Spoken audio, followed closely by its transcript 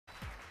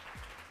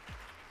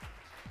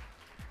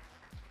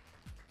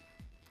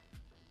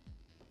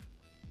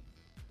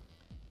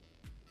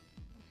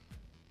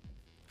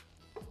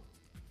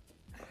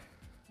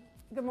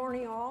Good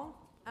morning, all.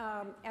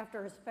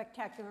 After a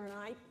spectacular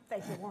night,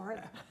 thank you,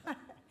 Warren.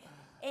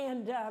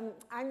 And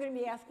I'm going to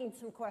be asking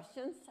some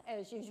questions,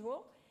 as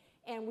usual,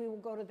 and we will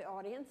go to the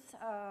audience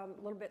a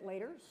little bit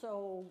later,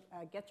 so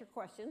get your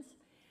questions.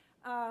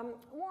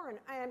 Warren,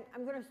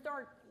 I'm going to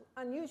start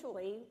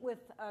unusually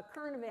with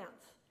current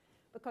events,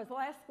 because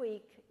last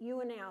week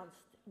you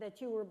announced that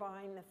you were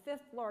buying the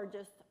fifth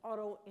largest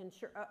auto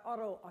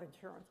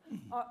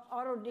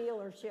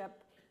dealership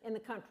in the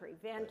country,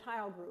 Van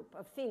Tile Group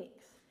of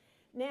Phoenix.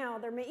 Now,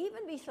 there may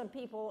even be some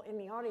people in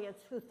the audience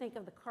who think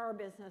of the car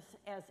business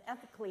as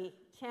ethically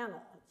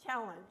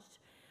challenged.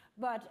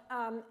 But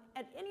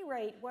at any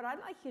rate, what I'd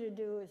like you to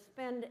do is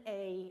spend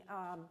a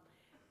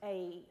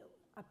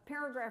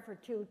paragraph or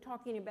two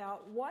talking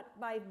about what,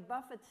 by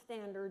Buffett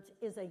standards,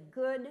 is a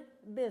good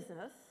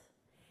business,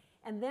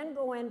 and then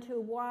go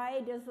into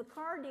why does the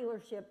car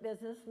dealership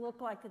business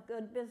look like a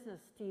good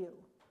business to you?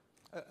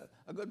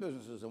 A good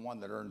business is the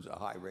one that earns a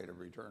high rate of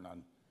return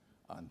on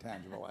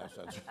tangible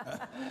assets.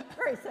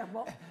 Very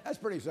simple. That's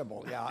pretty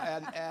simple,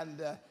 yeah. And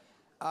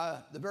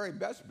the very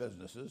best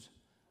businesses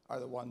are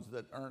the ones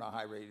that earn a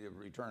high rate of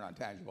return on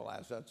tangible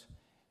assets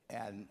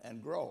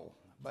and grow.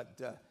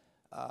 But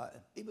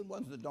even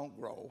ones that don't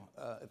grow,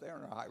 if they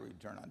earn a high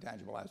return on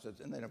tangible assets,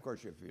 and then of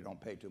course if you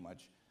don't pay too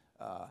much,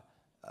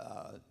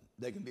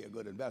 they can be a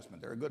good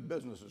investment. They're a good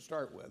business to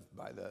start with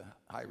by the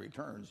high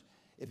returns.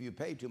 If you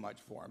pay too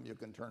much for them, you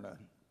can turn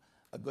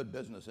a good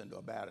business into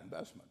a bad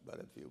investment. But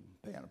if you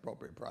pay an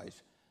appropriate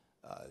price,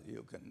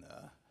 you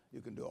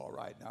can do all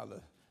right. Now,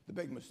 the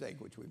big mistake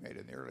which we made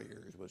in the early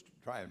years was to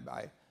try and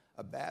buy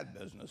a bad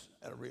business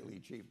at a really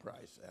cheap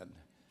price. And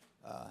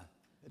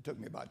it took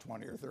me about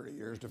 20 or 30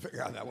 years to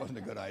figure out that wasn't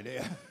a good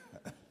idea.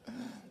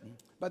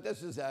 But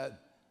this is the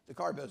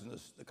car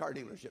business, the car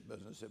dealership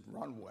business, if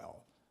run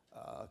well,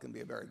 can be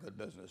a very good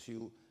business.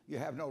 You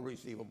have no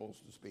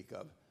receivables to speak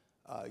of.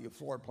 You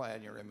floor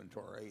plan your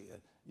inventory.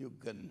 You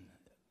can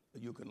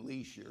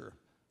lease your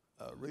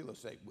real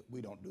estate.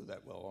 We don't do that.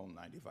 We'll own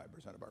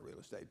 95% of our real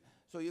estate.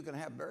 So you can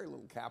have very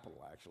little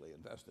capital actually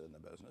invested in the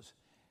business.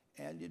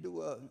 And you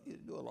do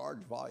a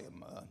large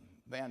volume.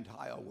 Van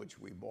Tile, which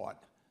we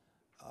bought,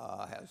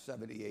 has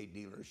 78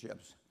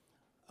 dealerships.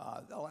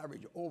 They'll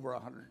average over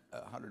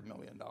 $100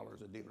 million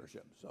a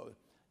dealership. So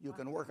you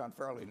can work on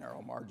fairly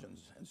narrow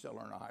margins and still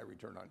earn a high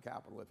return on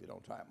capital if you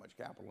don't tie up much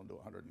capital into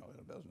 $100 million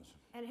of business.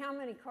 And how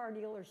many car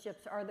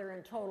dealerships are there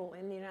in total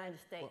in the United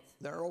States? Well,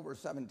 there are over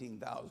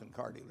 17,000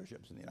 car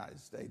dealerships in the United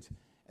States.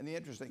 And the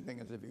interesting thing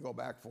is if you go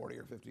back 40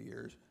 or 50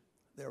 years,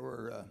 there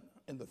were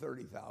in the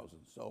 30,000.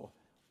 So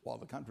while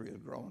the country has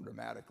grown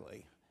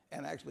dramatically,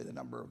 and actually the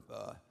number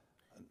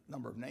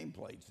of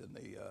nameplates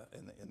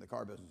in the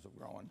car business have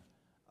grown,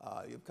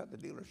 you've cut the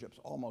dealerships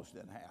almost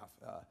in half.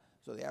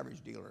 So the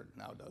average dealer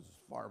now does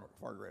far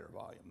greater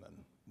volume than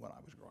when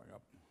I was growing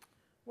up.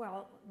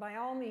 Well, by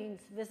all means,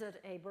 visit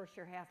a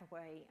Berkshire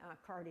Hathaway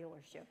car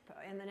dealership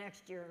in the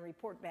next year and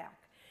report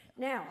back.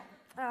 Now,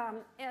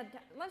 Ed,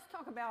 let's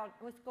go from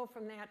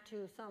that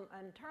to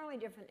an entirely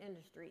different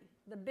industry,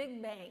 the big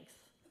banks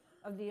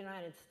of the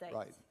United States.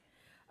 Right.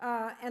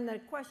 And the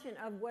question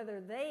of whether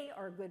they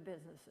are good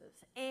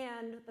businesses,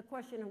 and the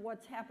question of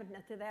what's happened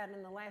to that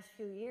in the last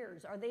few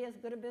years. Are they as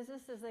good a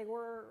business as they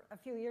were a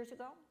few years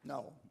ago?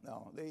 No.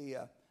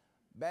 The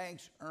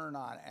banks earn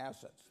on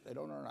assets. They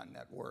don't earn on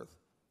net worth.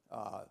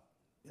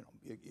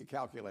 You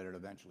calculate it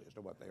eventually as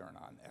to what they earn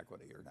on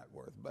equity or net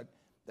worth. But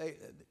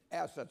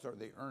assets are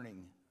the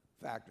earning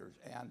factors,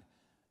 and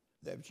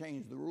they've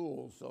changed the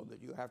rules so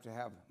that you have to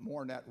have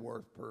more net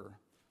worth per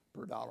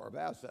dollar of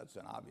assets.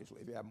 And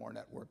obviously, if you have more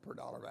net worth per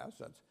dollar of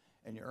assets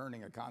and you're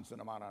earning a constant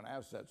amount on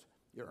assets,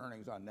 your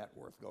earnings on net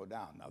worth go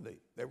down. Now,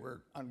 they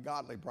were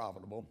ungodly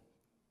profitable.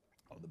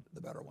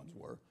 The better ones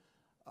were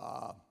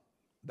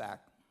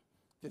back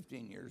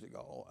 15 years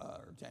ago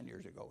or 10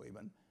 years ago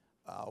even,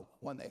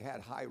 when they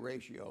had high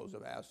ratios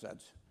of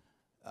assets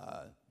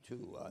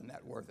to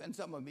net worth. And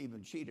some of them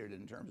even cheated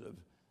in terms of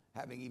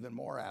having even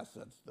more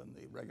assets than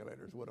the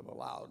regulators would have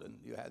allowed. And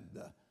you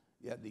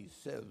had these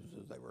sieves,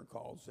 as they were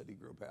called.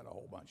 Citigroup had a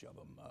whole bunch of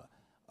them.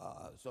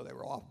 So they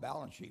were off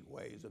balance sheet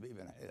ways of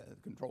even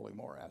controlling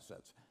more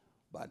assets.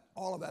 But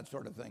all of that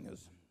sort of thing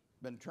has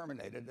been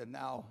terminated, and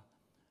now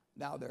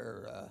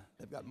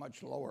they've got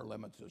much lower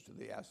limits as to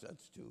the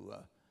assets to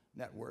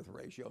net worth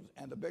ratios.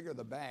 And the bigger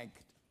the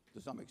bank,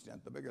 to some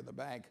extent, the bigger the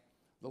bank,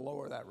 the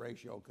lower that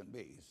ratio can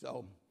be.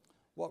 So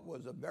what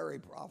was a very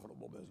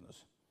profitable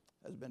business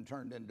has been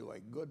turned into a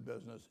good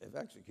business if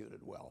executed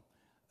well.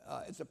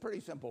 It's a pretty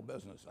simple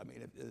business. I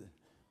mean,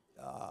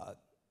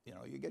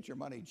 you get your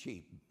money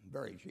cheap,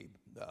 very cheap.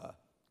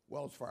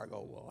 Wells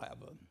Fargo will have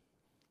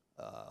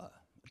 $1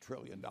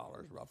 trillion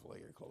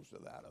roughly, or close to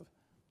that,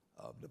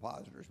 of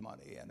depositors'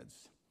 money, and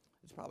it's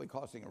probably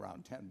costing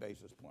around 10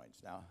 basis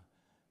points. Now,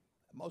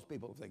 most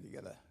people think you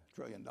get $1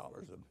 trillion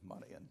of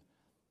money and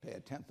pay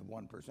 1/10 of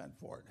 1%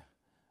 for it,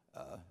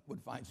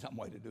 would find some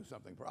way to do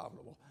something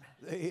profitable.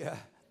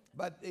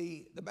 But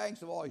the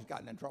banks have always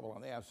gotten in trouble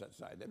on the asset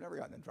side. They've never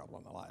gotten in trouble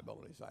on the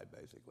liability side,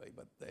 basically.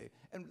 But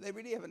they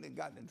really haven't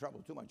gotten in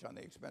trouble too much on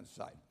the expense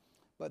side.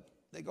 But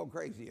they go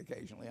crazy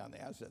occasionally on the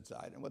asset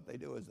side. And what they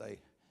do is they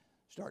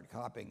start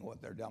copying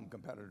what their dumb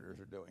competitors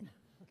are doing.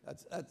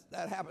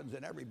 That happens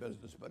in every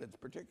business, but it's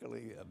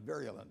particularly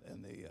virulent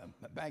in the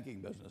banking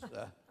business.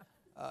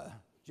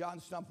 John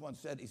Stumpf once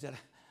said, he said,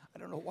 I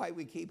don't know why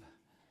we keep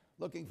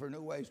looking for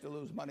new ways to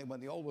lose money when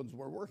the old ones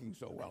were working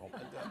so well.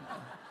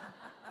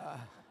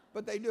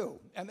 But they do,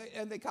 and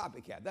they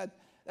copycat.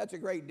 That's a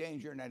great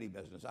danger in any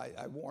business.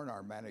 I warn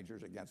our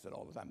managers against it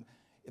all the time.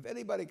 If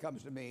anybody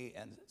comes to me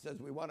and says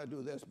we want to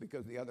do this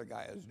because the other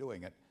guy is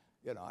doing it,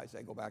 I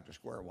say go back to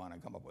square one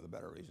and come up with a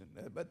better reason.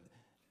 But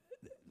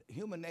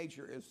human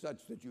nature is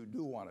such that you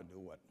do want to do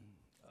what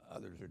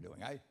others are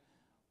doing. I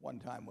one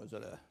time was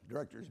at a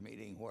directors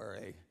meeting where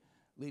a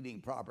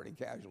leading property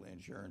casualty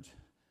insurance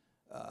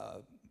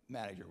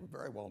manager, a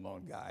very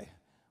well-known guy,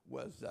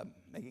 was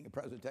making a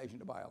presentation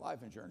to buy a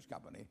life insurance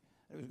company.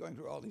 And he was going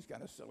through all these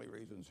kind of silly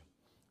reasons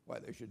why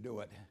they should do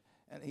it.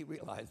 And he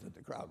realized that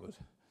the crowd was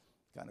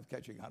kind of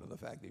catching on to the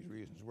fact these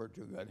reasons were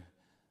too good.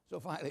 So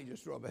finally he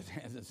just threw up his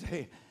hands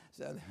and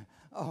said,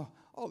 oh,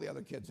 all the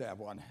other kids have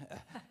one.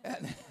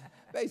 And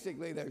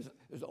basically there's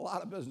a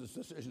lot of business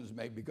decisions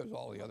made because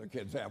all the other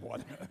kids have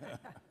one.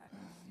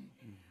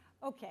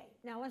 Okay,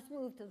 now let's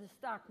move to the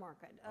stock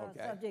market,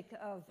 Okay. subject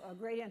of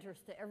great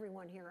interest to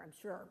everyone here, I'm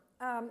sure.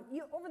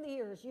 Over the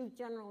years, you've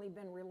generally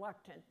been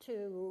reluctant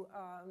to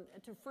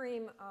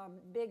frame a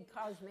big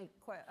cosmic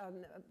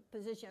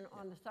position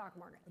on the stock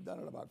market. I've done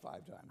it about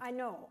 5 times. I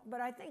know,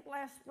 but I think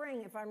last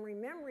spring, if I'm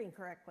remembering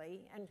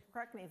correctly, and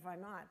correct me if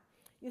I'm not,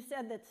 you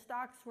said that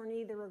stocks were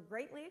neither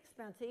greatly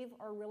expensive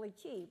or really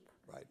cheap.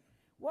 Right.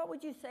 What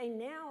would you say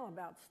now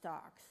about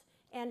stocks?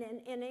 And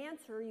in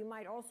answer, you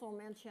might also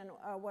mention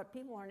what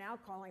people are now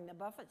calling the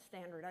Buffett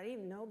standard. I didn't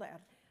even know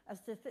that.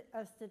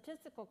 A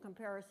statistical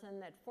comparison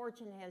that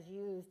Fortune has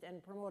used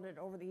and promoted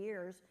over the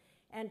years,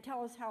 and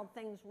tell us how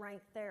things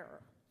rank there.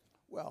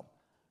 Well,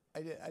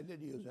 I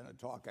did use in a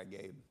talk I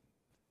gave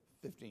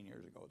 15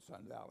 years ago at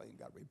Sun Valley and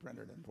got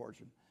reprinted in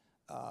Fortune,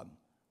 a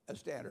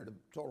standard of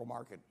total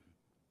market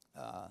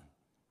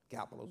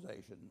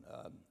capitalization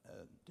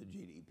to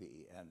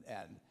GDP.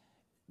 And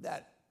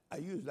that I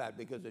used that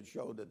because it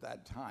showed at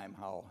that time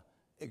how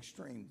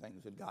extreme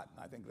things had gotten.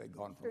 I think they'd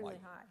gone from Really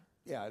high.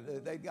 Yeah,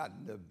 they'd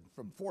gotten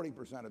from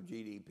 40% of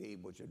GDP,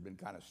 which had been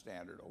kind of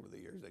standard over the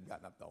years, they'd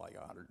gotten up to like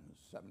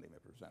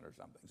 170% or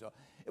something. So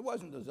it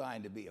wasn't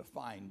designed to be a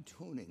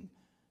fine-tuning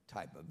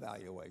type of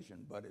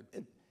valuation, but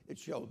it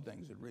showed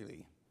things that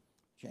really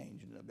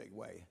changed in a big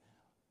way.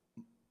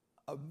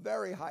 A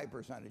very high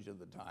percentage of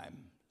the time,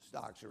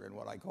 stocks are in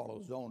what I call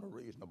a zone of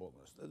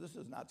reasonableness. This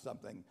is not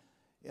something,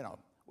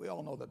 we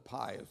all know that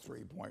pi is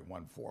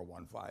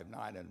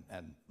 3.14159,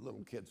 and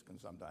little kids can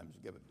sometimes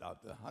give it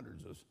out to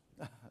hundreds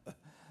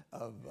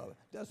of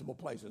decimal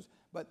places.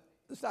 But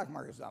the stock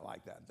market's not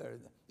like that.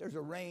 There's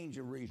a range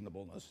of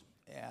reasonableness,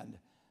 and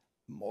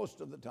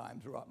most of the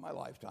time throughout my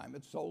lifetime,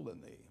 it's sold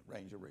in the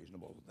range of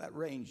reasonableness. That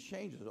range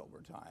changes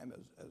over time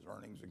as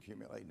earnings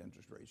accumulate and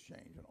interest rates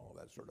change and all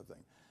that sort of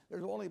thing.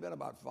 There's only been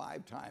about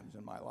 5 times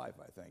in my life,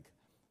 I think,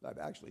 that I've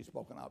actually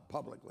spoken out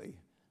publicly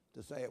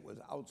to say it was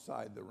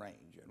outside the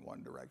range in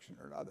one direction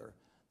or another.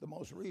 The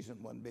most recent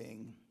one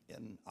being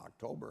in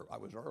October. I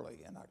was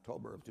early in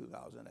October of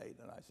 2008,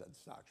 and I said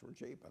stocks were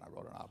cheap, and I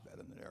wrote an op-ed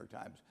in the New York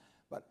Times.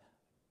 But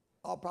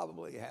I'll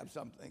probably have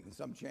some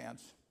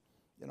chance,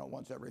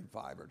 once every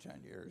 5 or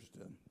 10 years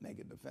to make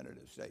a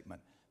definitive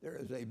statement. There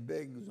is a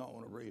big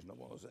zone of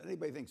reasonableness.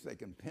 Anybody thinks they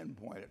can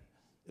pinpoint it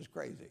is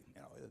crazy.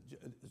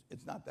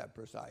 It's not that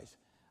precise.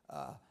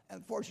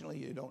 And fortunately,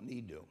 you don't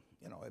need to.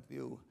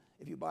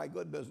 If you buy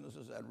good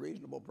businesses at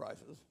reasonable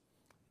prices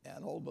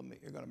and hold them,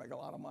 you're going to make a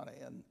lot of money.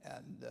 And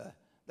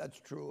that's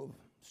true of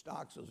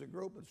stocks as a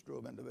group. It's true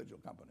of individual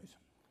companies.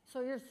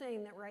 So you're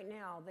saying that right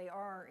now they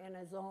are in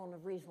a zone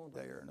of reasonableness?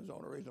 They are in a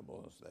zone of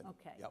reasonableness.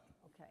 Okay. Yep.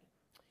 Okay.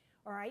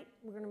 All right.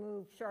 We're going to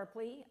move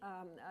sharply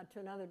to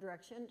another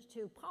direction,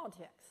 to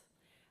politics.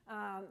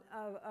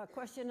 A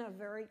question of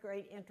very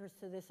great interest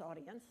to this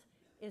audience.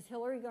 Is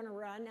Hillary going to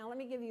run? Now, let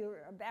me give you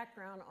a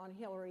background on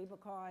Hillary,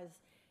 because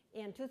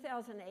in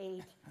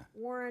 2008,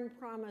 Warren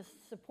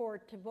promised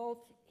support to both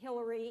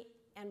Hillary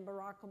and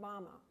Barack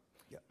Obama.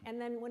 Yep.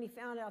 And then when he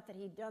found out that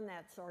he'd done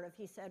that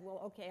he said,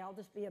 well, okay, I'll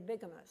just be a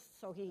bigamist.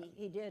 So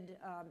he did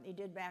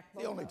back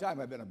both. The only time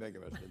I've been a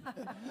bigamist.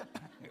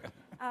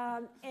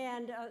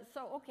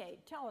 Okay,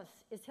 tell us,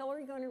 is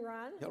Hillary going to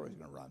run? Hillary's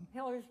going to run.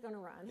 Hillary's going to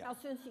run. Yeah. How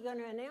soon is she going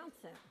to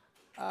announce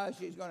it?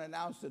 She's going to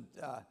announce it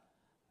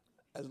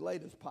as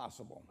late as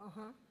possible.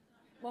 Uh-huh.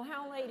 Well,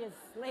 how late is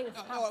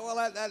possible? Well,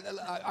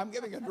 I'm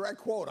giving a direct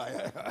quote.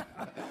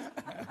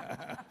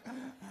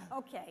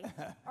 Okay.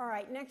 All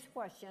right, next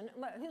question.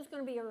 Who's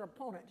going to be her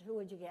opponent? Who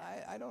would you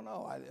guess? I don't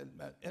know.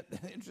 The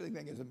interesting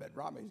thing is that Mitt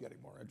Romney's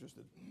getting more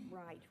interested.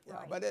 Right, Yeah,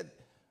 right. but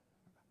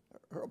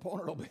her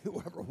opponent will be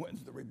whoever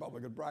wins the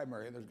Republican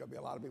primary, and there's going to be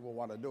a lot of people who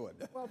want to do it.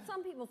 Well,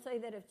 some people say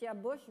that if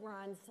Jeb Bush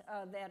runs,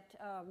 that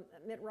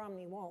Mitt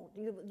Romney won't.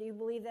 Do you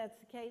believe that's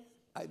the case?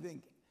 I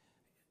think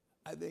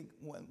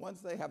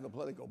once they have the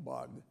political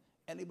bug,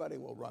 anybody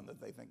will run that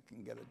they think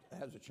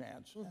has a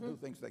chance, and who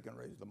thinks they can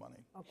raise the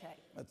money. Okay.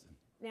 That's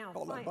Now,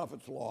 called that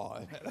Buffett's law.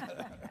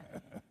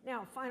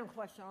 Now, final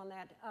question on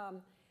that.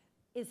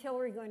 Is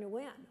Hillary going to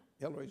win?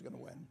 Hillary's going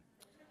to win.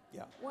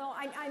 Yeah. Well,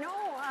 I know,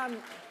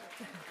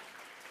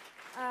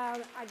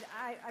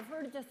 I've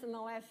heard just in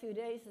the last few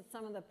days that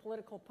some of the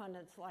political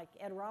pundits like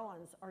Ed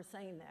Rollins are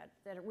saying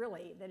that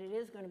it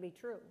is going to be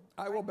true.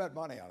 I will bet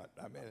money on it.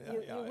 I mean,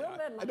 You will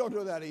bet money. I don't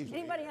do that easily.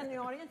 Anybody in the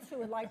audience who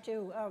would like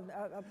to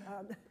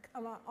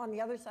come on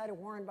the other side of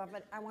Warren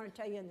Buffett, I want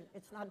to tell you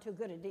it's not too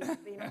good a deal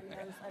being on the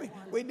other side of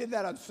Warren. We did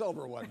that on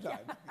silver one time.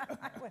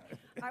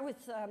 I was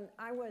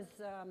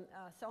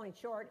selling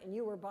short and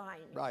you were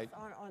buying Right.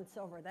 on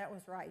silver. That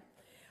was right.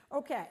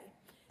 Okay.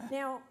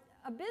 Now,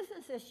 a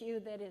business issue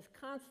that is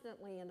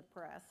constantly in the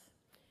press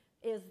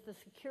is the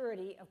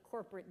security of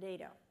corporate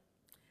data.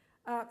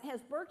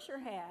 Has Berkshire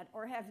had,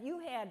 or have you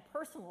had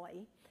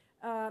personally,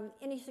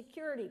 any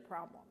security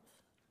problems?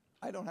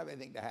 I don't have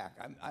anything to hack.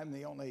 I'm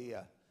the only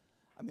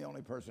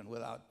person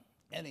without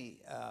any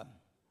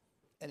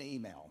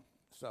email.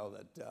 So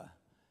that,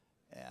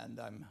 and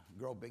I'm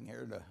groping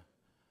here to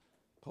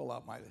pull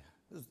out my.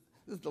 This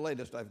is the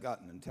latest I've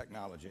gotten in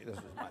technology. This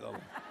is my little.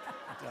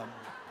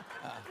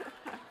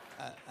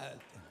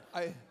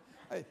 I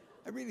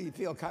really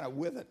feel kind of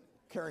with it,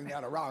 carrying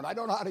that around. I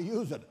don't know how to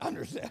use it,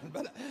 understand,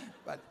 but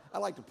I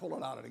like to pull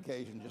it out on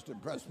occasion just to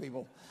impress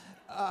people.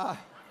 And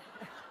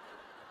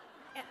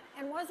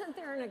wasn't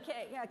there an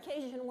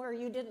occasion where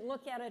you didn't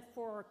look at it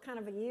for kind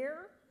of a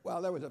year?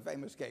 Well, there was a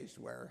famous case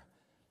where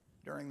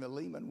during the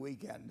Lehman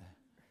weekend,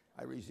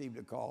 I received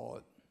a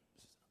call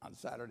on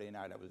Saturday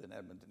night. I was in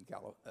Edmonton,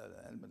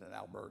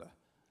 Alberta,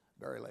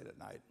 very late at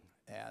night.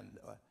 And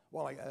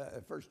I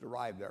first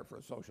arrived there for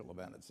a social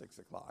event at 6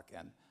 o'clock,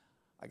 and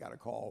I got a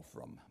call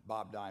from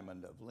Bob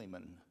Diamond of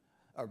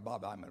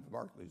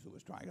Barclays, who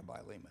was trying to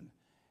buy Lehman.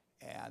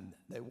 And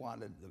they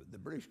wanted, the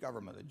British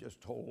government had just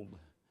told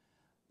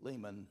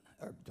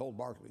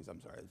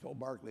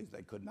Barclays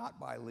they could not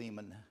buy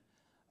Lehman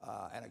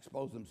and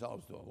expose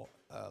themselves to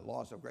a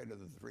loss of greater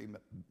than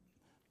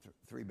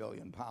 £3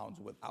 billion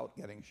without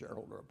getting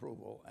shareholder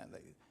approval, and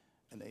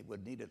they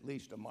would need at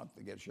least a month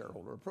to get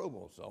shareholder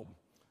approval. So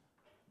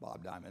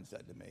Bob Diamond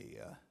said to me,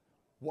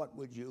 what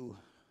would you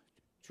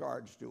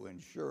charge to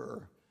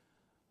ensure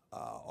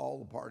all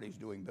the parties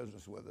doing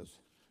business with us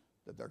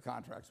that their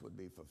contracts would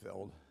be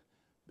fulfilled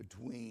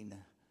between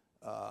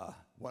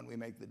when we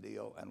make the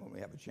deal and when we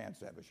have a chance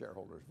to have a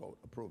shareholders vote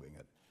approving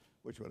it,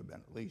 which would have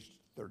been at least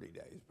 30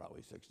 days,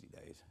 probably 60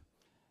 days.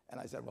 And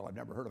I said, well, I've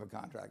never heard of a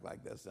contract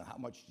like this, and how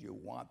much do you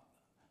want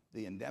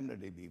the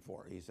indemnity be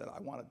for? He said,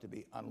 I want it to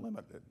be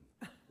unlimited.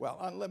 Well,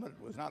 unlimited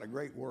was not a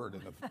great word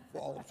in the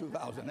fall of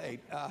 2008.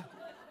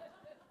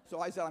 So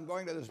I said, I'm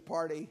going to this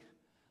party.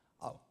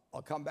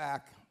 I'll come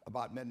back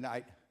about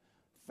midnight.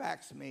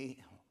 Fax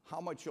me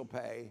how much you'll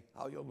pay,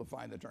 how you'll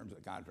define the terms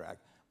of the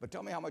contract, but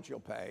tell me how much you'll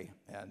pay,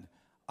 and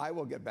I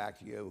will get back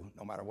to you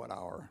no matter what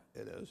hour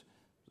it is.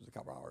 It was a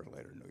couple hours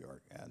later in New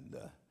York, and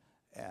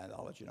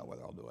I'll let you know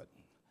whether I'll do it.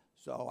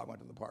 So I went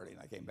to the party, and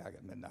I came back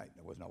at midnight, and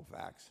there was no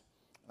fax.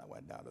 And I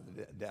went down to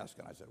the desk,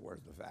 and I said,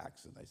 where's the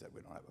fax? And they said,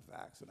 we don't have a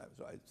fax. And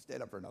so I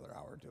stayed up for another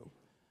hour or two.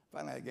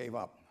 Finally, I gave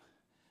up.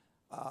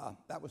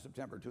 That was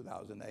September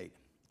 2008.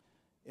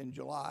 In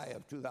July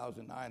of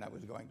 2009, I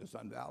was going to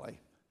Sun Valley,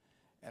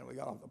 and we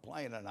got off the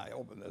plane, and I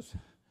opened this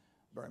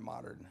very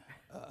modern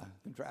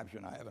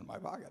contraption I have in my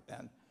pocket,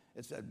 and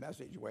it said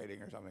message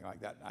waiting or something like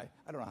that. And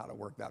I don't know how to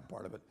work that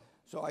part of it.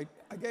 So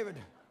I gave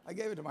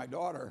it to my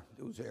daughter,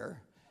 who's here,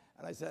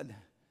 and I said,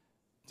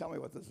 tell me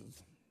what this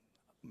is.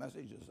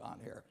 Message is on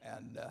here.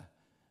 And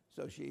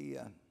so she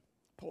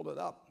pulled it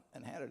up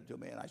and handed it to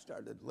me, and I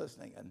started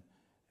listening,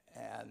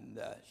 and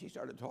she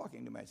started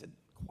talking to me. I said,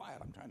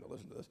 quiet, I'm trying to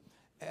listen to this.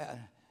 And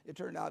it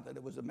turned out that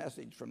it was a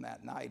message from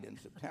that night in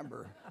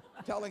September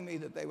telling me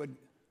that they would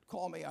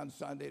call me on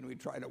Sunday and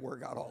we'd try to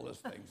work out all this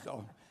thing.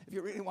 So if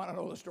you really want to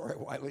know the story of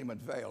why Lehman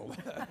failed.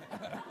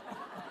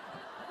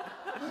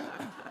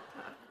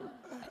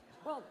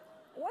 Well,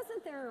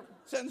 wasn't there...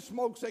 Send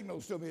smoke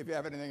signals to me if you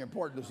have anything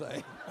important to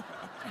say.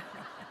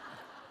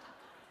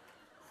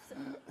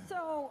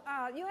 So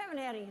you haven't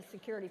had any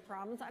security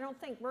problems. I don't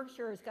think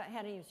Berkshire has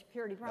had any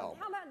security problems.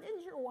 No. How about,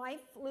 didn't your wife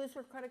lose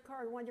her credit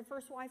card once? Your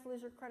first wife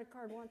lose her credit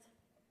card once?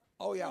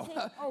 Oh, yeah.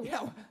 Oh,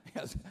 yeah.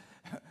 Yes.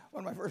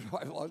 When my first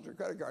wife lost her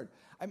credit card,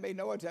 I made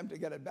no attempt to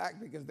get it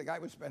back because the guy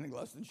was spending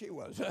less than she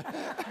was.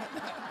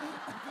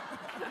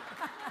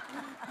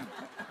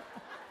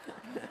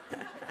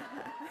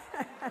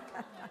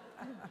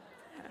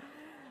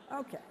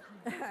 Okay.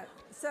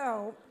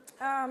 So,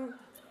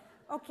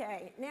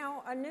 okay.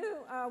 Now,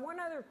 one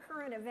other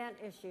current event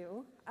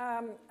issue.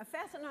 A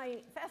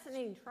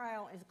fascinating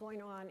trial is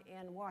going on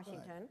in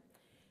Washington,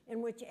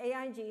 in which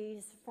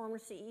AIG's former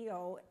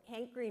CEO,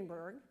 Hank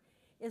Greenberg,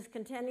 is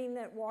contending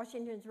that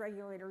Washington's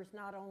regulators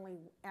not only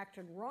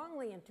acted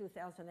wrongly in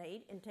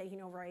 2008 in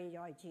taking over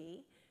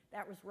AIG,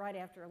 that was right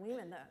after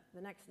Lehman,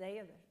 the next day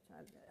of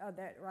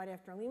right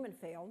after Lehman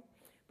failed,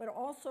 but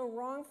also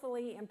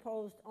wrongfully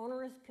imposed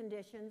onerous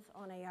conditions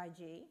on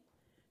AIG,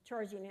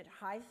 charging it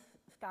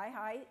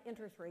sky-high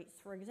interest rates,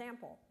 for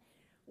example.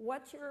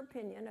 What's your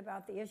opinion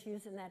about the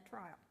issues in that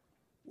trial?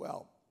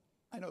 Well,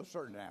 I know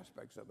certain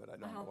aspects of it. I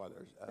don't know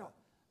others.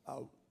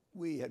 No.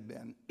 We had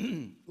been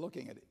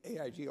looking at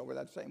AIG over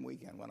that same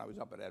weekend when I was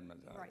up at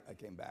Edmonton. Right. I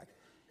came back.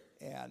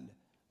 And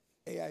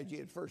AIG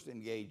had first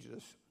engaged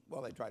us.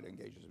 Well, they tried to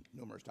engage us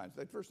numerous times.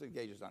 They first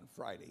engaged us on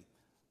Friday,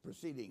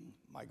 preceding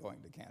my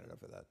going to Canada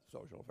for that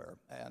social affair.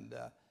 And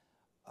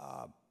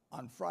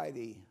on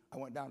Friday, I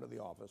went down to the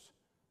office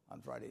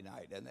on Friday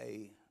night, and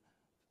they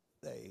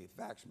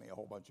faxed me a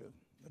whole bunch of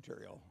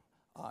material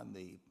on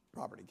the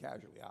property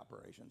casualty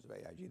operations of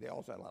AIG. They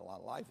also had a lot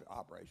of life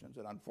operations,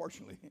 and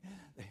unfortunately,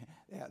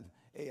 they had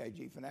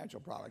AIG Financial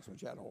Products,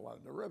 which had a whole lot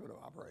of derivative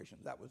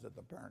operations. That was at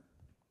the parent,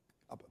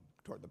 up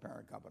toward the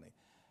parent company.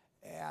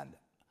 And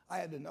I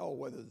had to know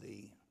whether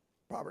the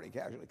property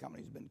casualty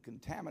company has been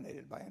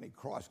contaminated by any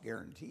cross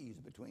guarantees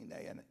between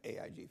they and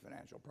AIG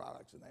Financial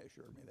Products, and they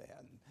assured me they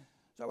hadn't.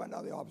 So I went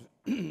down to the office,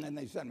 and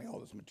they sent me all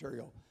this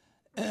material.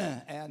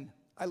 And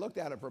I looked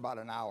at it for about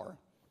an hour,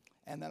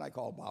 and then I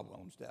called Bob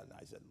Wilmstead, and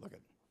I said, look,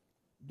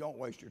 don't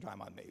waste your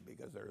time on me,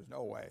 because there is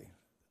no way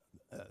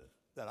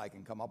that I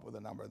can come up with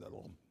a number that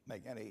will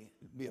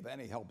be of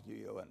any help to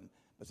you. And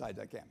besides,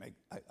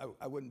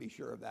 I wouldn't be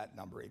sure of that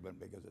number even,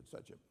 because it's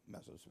such a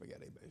mess of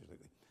spaghetti,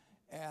 basically.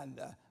 And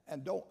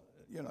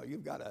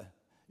you've got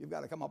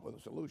to come up with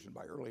a solution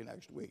by early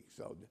next week.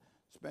 So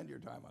spend your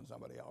time on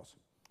somebody else.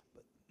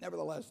 But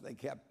nevertheless, they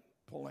kept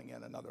pulling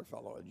in another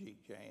fellow, Ajit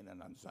Jain,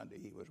 and on Sunday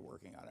he was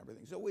working on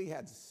everything. So we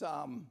had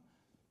some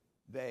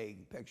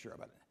vague picture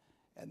of it.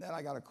 And then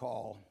I got a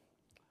call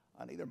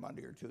on either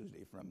Monday or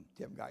Tuesday from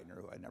Tim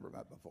Geithner, who I'd never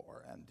met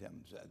before, and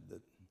Tim said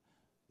that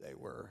they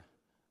were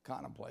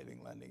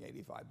contemplating lending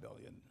 $85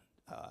 billion.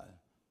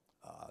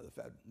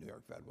 The New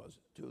York Fed was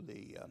to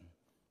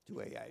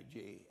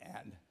AIG,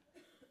 and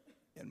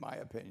in my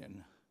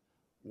opinion,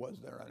 was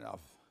there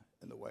enough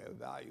in the way of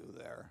value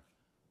there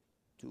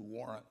to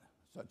warrant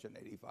such an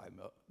 $85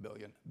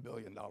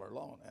 billion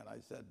loan? And I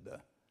said,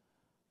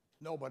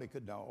 nobody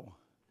could know.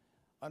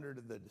 Under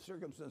the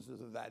circumstances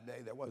of that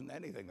day, there wasn't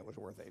anything that was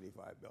worth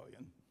 $85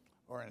 billion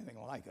or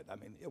anything like it. I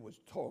mean, it was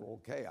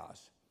total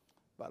chaos.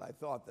 But I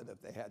thought that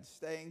if they had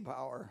staying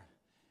power,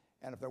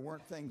 and if there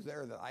weren't things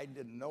there that I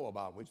didn't know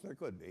about, which there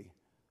could be,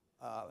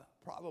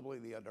 probably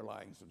the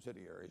underlying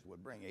subsidiaries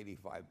would bring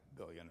 $85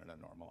 billion in a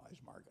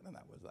normalized market, and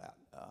that was that.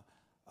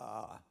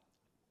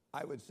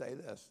 I would say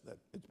this, that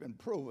it's been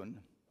proven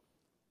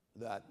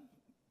that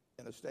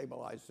in a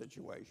stabilized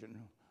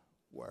situation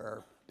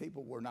where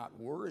people were not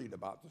worried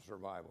about the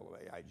survival of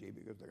AIG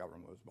because the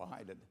government was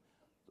behind it,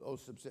 those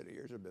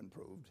subsidiaries have been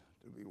proved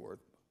to be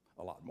worth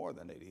a lot more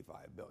than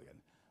 $85 billion.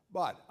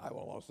 But I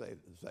will also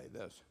say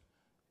this,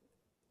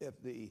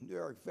 if the New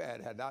York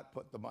Fed had not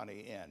put the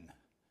money in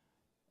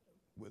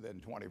within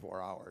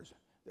 24 hours,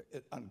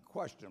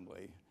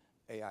 unquestionably,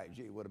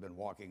 AIG would have been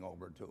walking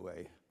over to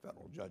a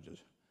federal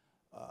judge's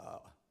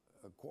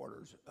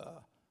quarters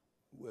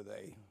with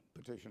a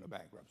petition of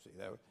bankruptcy.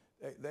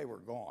 They were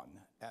gone,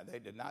 and they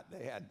did not.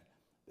 They had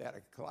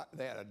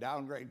a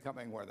downgrade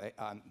coming where they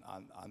on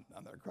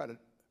their credit,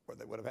 where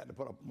they would have had to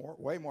put up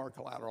way more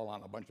collateral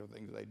on a bunch of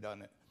things they'd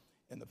done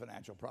in the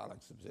financial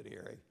products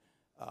subsidiary.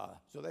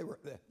 So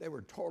they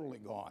were totally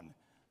gone.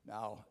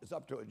 Now it's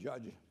up to a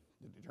judge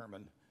to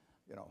determine,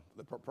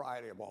 the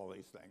propriety of all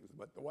these things.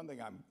 But the one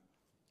thing I'm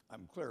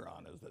clear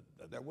on is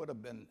that there would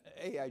have been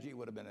AIG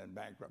would have been in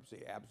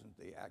bankruptcy absent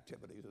the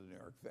activities of the New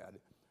York Fed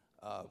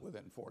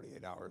within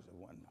 48 hours of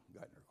when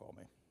Geithner called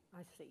me.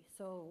 I see.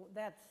 So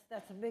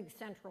that's a big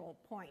central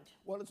point.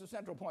 Well, it's a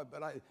central point,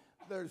 but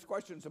there's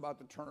questions about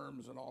the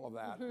terms and all of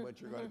that,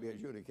 which are going to be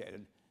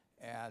adjudicated,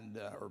 and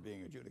or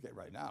being adjudicated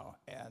right now.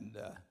 And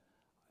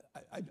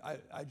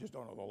I just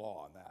don't know the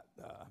law on that.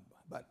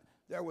 But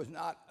there was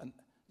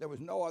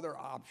no other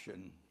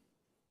option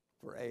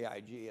for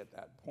AIG at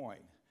that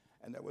point,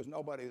 and there was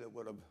nobody that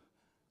would have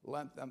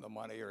lent them the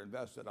money or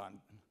invested on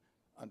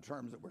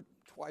terms that were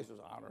twice as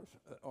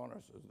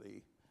onerous as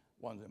the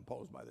ones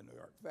imposed by the New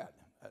York Fed.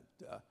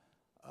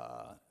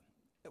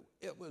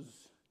 It was,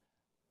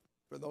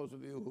 for those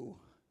of you who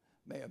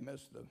may have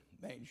missed the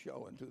main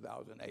show in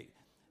 2008,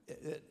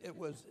 it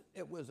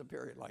was a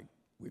period like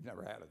we've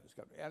never had in this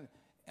country.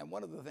 And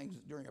one of the things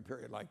during a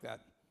period like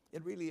that,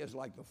 it really is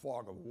like the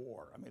fog of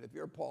war. I mean, if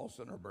you're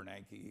Paulson or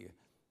Bernanke,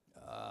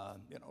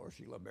 or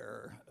Sheila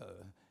Bair,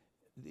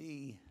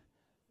 you're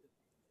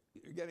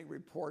getting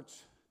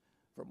reports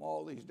from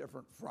all these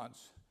different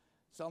fronts.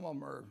 Some of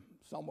them are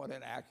somewhat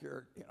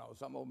inaccurate.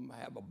 Some of them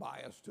have a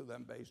bias to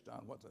them based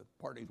on what the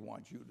parties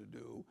want you to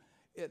do.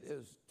 It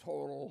is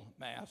total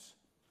mass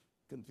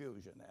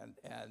confusion.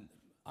 And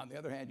on the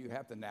other hand, you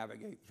have to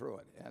navigate through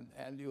it.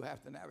 And you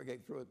have to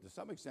navigate through it to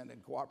some extent in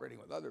cooperating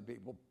with other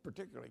people,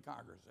 particularly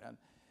Congress.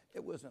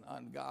 it was an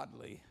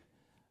ungodly.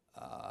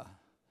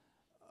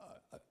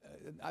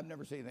 I've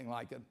never seen anything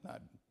like it. I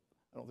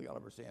don't think I'll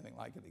ever see anything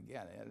like it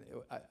again.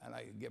 And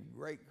I give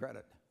great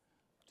credit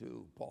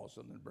to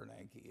Paulson and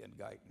Bernanke and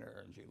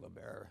Geithner and Sheila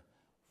Bair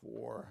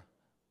for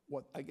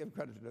what I give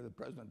credit to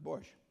President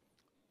Bush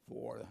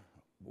for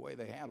the way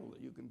they handled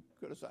it. You can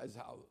criticize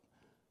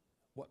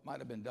what might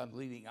have been done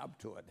leading up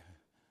to it,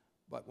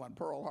 but when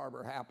Pearl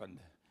Harbor happened,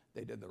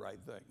 they did the right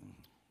thing.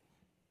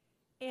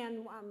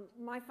 And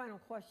my final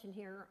question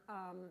here,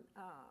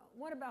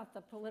 what about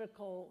the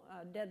political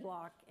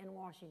deadlock in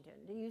Washington?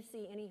 Do you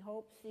see any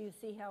hopes? Do you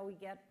see how we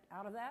get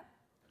out of that?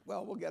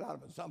 Well, we'll get out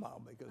of it somehow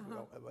because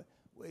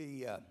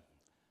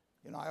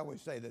I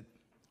always say that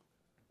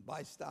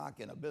buy stock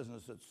in a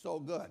business that's so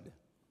good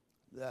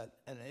that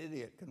an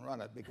idiot can run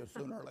it because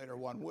sooner or later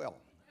one will.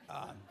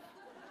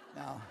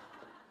 Now,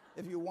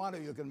 if you want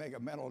to, you can make a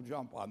mental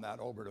jump on that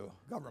over to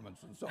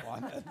governments and so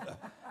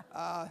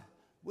on.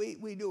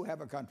 We do have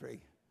a country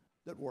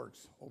that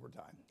works over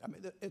time. I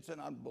mean, it's an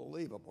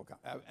unbelievable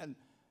country, and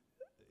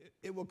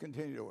it will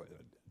continue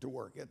to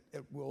work.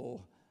 It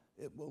will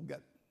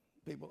get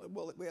people.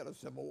 Well, we had a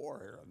civil war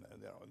here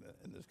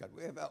in this country.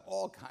 We have had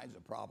all kinds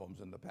of problems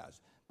in the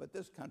past, but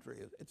this country,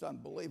 it's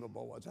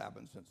unbelievable what's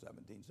happened since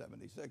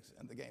 1776,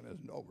 and the game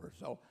isn't over.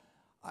 So,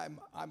 I'm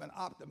an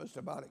optimist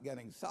about it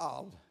getting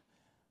solved.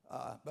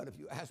 But if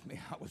you asked me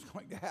how it was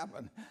going to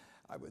happen,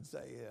 I would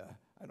say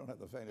I don't have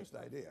the faintest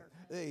idea.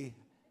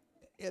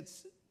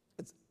 It's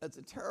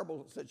a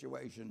terrible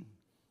situation,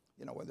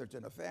 whether it's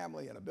in a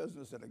family, in a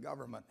business, in a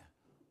government,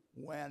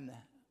 when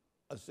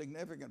a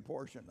significant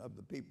portion of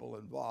the people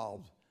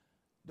involved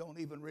don't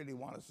even really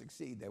want to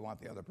succeed. They want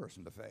the other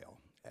person to fail.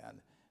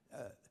 And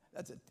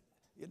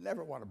you'd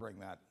never want to bring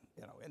that,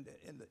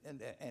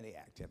 into any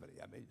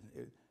activity. I mean,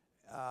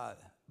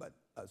 but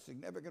a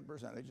significant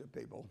percentage of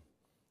people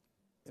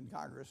in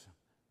Congress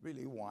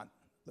really want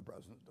the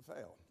president to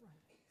fail.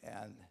 Right.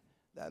 And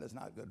that is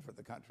not good for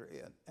the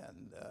country.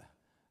 And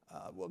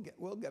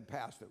we'll get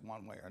past it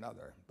one way or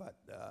another. But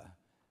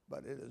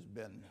it has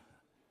been,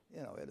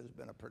 it has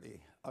been a pretty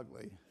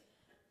ugly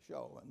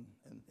show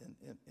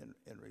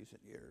in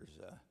recent years.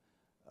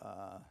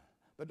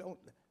 But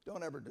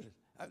don't ever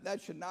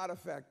that should not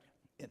affect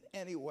in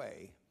any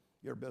way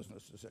your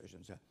business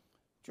decisions.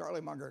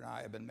 Charlie Munger and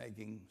I have been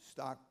making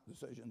stock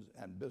decisions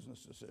and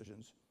business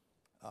decisions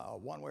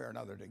one way or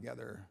another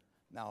together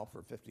now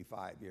for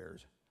 55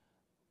 years.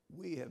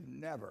 We have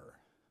never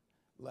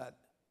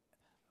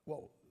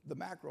the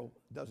macro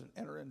doesn't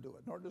enter into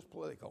it, nor does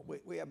political.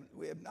 We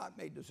have not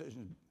made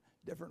decisions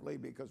differently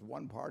because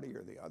one party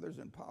or the other's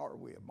in power.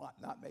 We have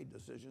not made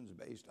decisions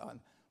based on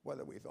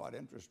whether we thought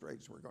interest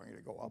rates were going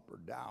to go up or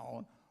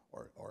down,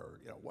 or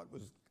what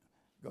was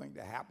going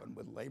to happen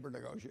with labor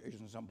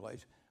negotiations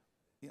someplace.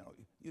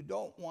 You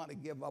don't want to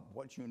give up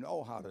what you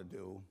know how to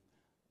do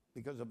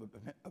because of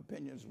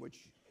opinions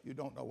which you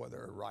don't know whether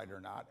are right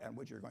or not, and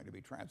which are going to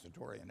be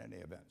transitory in any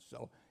event.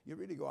 So you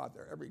really go out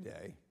there every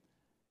day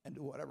and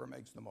do whatever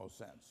makes the most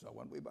sense. So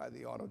when we buy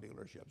the auto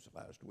dealerships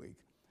last week,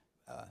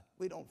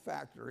 we don't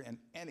factor in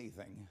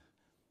anything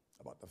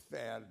about the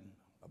Fed,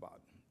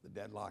 about the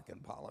deadlock in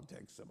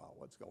politics, about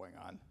what's going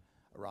on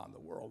around the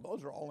world.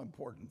 Those are all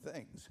important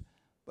things,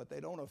 but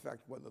they don't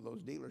affect whether those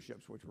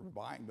dealerships, which we're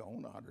buying to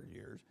own 100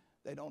 years,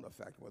 they don't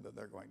affect whether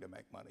they're going to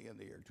make money in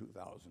the year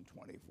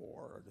 2024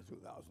 or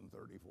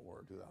 2034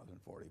 or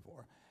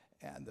 2044.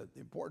 And the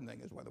important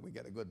thing is whether we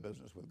get a good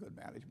business with good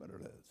management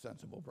at a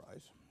sensible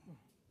price.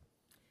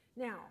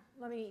 Now,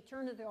 let me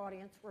turn to the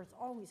audience, where it's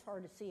always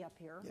hard to see up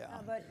here.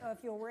 Yeah. But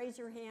if you'll raise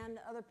your hand,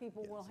 other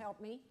people will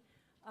help me.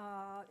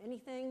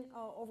 Anything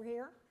over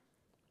here?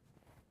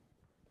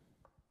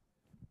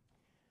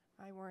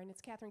 Hi, Warren. It's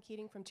Catherine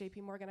Keating from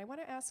J.P. Morgan. I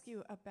want to ask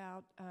you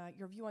about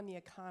your view on the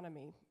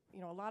economy.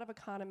 A lot of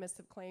economists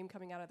have claimed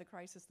coming out of the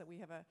crisis that we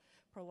have a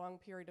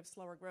prolonged period of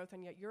slower growth,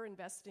 and yet you're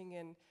investing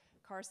in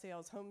car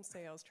sales, home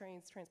sales,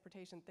 trains,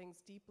 transportation,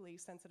 things deeply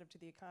sensitive to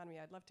the economy.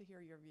 I'd love to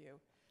hear your view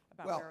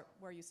about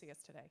where you see us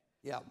today.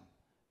 Yeah.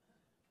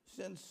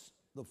 Since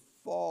the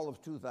fall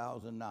of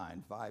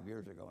 2009, 5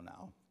 years ago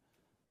now,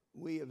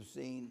 we have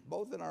seen,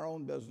 both in our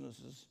own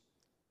businesses,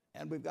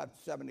 and we've got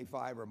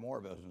 75 or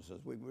more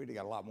businesses. We've really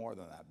got a lot more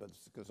than that, but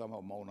because some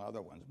of them own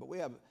other ones. But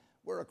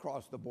we're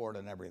across the board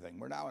in everything.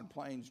 We're now in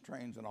planes,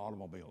 trains, and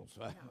automobiles,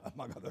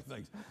 among other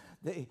things.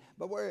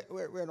 But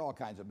we're in all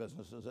kinds of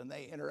businesses, and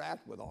they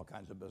interact with all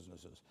kinds of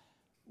businesses.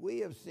 We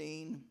have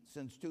seen,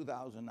 since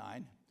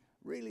 2009,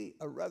 really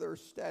a rather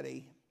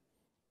steady,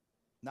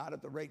 not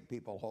at the rate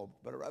people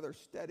hoped, but a rather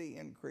steady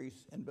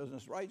increase in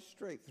business right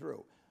straight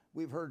through.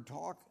 We've heard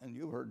talk, and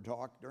you've heard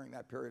talk during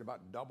that period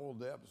about double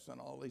dips and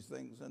all these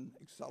things and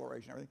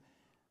acceleration and everything.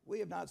 We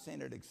have not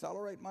seen it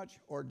accelerate much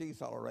or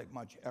decelerate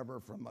much ever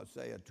from, let's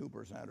say, a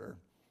 2% or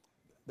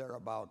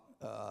thereabout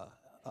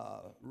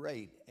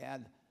rate.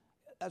 And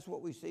that's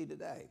what we see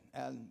today.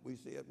 And we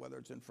see it whether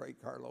it's in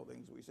freight car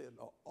loadings. We see it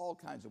in all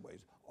kinds of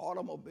ways.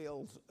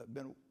 Automobiles have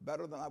been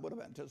better than I would have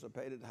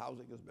anticipated.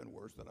 Housing has been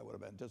worse than I would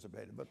have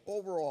anticipated. But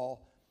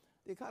overall,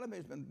 the economy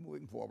has been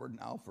moving forward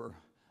now for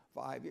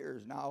 5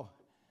 years. Now,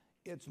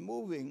 it's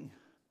moving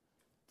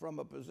from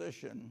a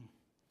position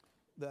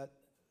that,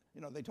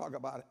 they talk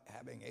about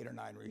having 8 or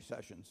 9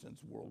 recessions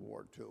since World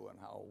War II and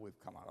how we've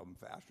come out of them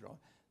faster.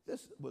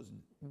 This was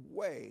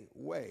way,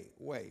 way,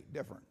 way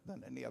different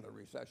than any other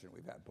recession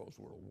we've had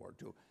post-World War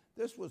II.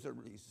 This was a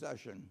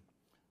recession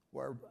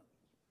where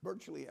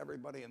virtually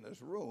everybody in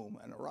this room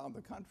and around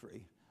the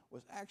country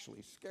was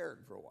actually scared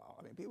for a while.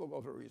 I mean, people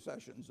go through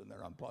recessions and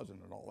they're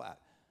unpleasant and all that,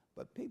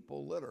 but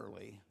people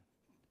literally,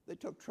 they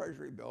took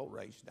Treasury bill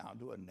rates down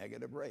to a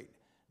negative rate.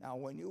 Now,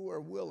 when you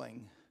were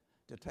willing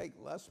to take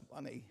less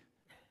money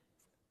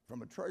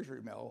from a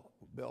Treasury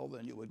bill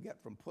than you would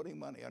get from putting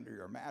money under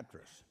your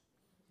mattress,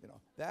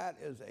 that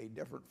is a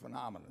different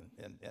phenomenon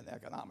in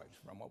economics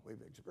from what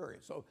we've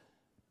experienced. So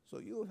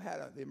you have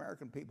had the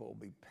American people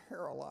be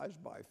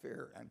paralyzed by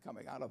fear and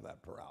coming out of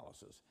that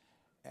paralysis.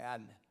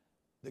 And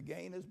the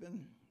gain has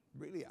been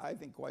really, I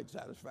think, quite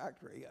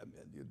satisfactory. I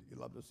mean, you'd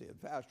love to see it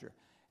faster.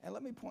 And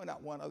let me point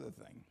out one other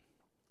thing.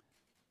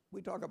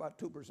 We talk about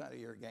 2% a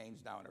year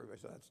gains now, and everybody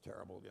says that's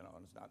terrible,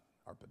 and it's not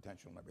our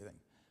potential and everything.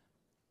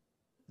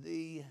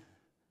 The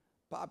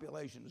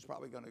population is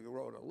probably going to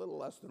grow at a little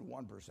less than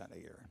 1% a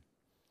year.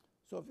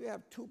 So if you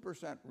have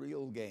 2%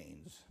 real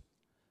gains,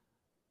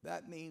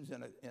 that means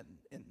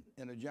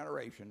in a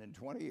generation, in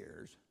 20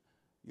 years,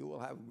 you will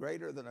have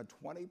greater than a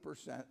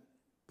 20%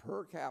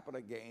 per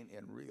capita gain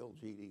in real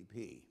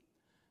GDP.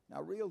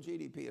 Now, real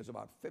GDP is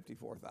about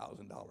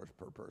 $54,000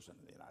 per person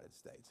in the United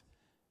States.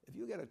 If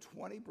you get a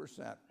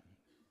 20%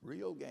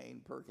 real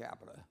gain per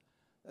capita,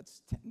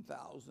 that's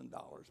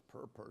 $10,000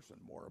 per person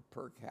more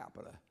per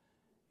capita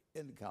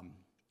income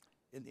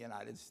in the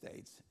United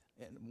States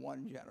in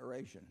one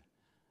generation.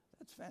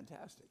 That's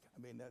fantastic. I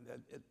mean,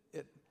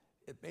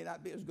 it may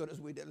not be as good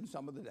as we did in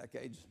some of the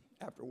decades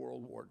after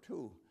World War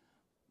II,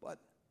 but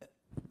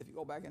if you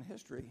go back in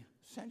history,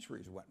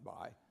 centuries went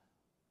by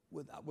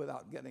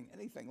without getting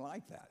anything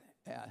like that.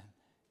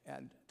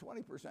 And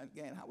 20%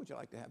 gain, how would you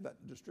like to have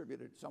that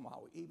distributed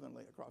somehow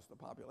evenly across the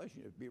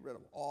population? You'd be rid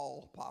of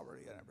all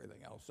poverty and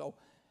everything else. So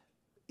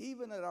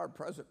even at our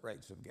present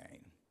rates of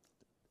gain,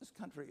 this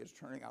country is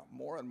turning out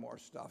more and more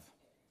stuff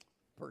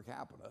per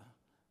capita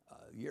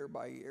year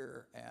by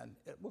year, and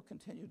it will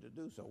continue to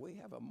do so. We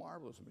have a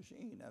marvelous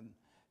machine,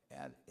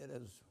 and it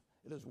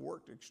has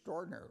worked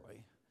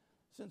extraordinarily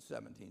since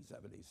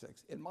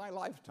 1776. In my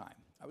lifetime,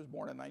 I was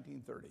born in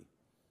 1930.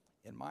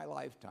 In my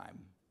lifetime,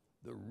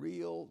 the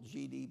real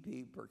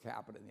GDP per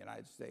capita in the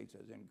United States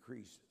has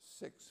increased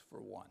 6 for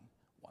 1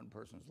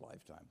 person's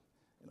lifetime.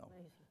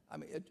 Amazing. I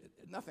mean,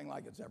 nothing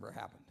like it's ever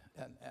happened.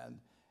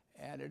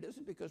 And it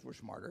isn't because we're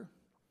smarter,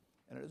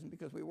 and it isn't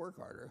because we work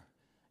harder.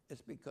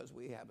 It's because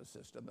we have a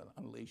system that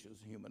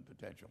unleashes human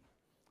potential.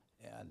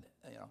 And,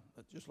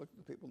 just look at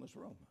the people in this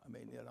room. I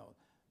mean,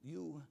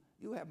 you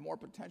have more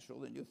potential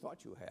than you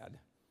thought you had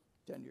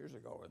 10 years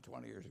ago or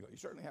 20 years ago. You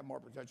certainly have more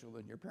potential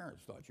than your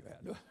parents thought you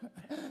had.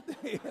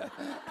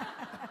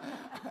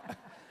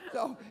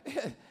 So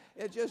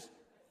it just,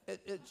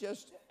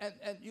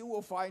 and you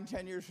will find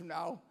 10 years from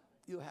now,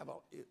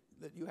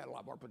 that you had a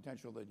lot more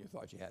potential than you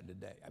thought you had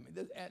today. I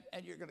mean,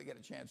 and you're going to get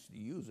a chance to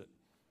use it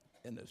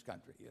in this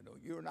country.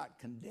 You're not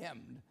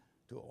condemned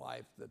to a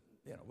life that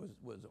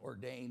was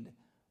ordained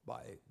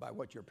by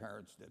what your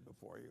parents did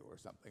before you or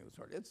something of the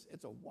sort.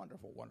 It's a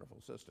wonderful,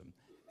 wonderful system,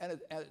 and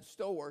it's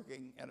still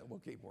working, and it will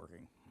keep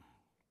working.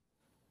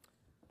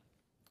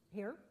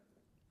 Here.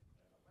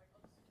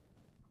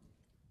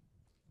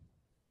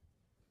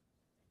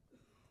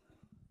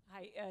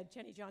 Hi,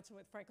 Jenny Johnson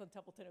with Franklin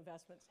Templeton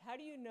Investments. How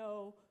do you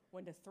know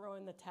when to throw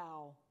in the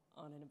towel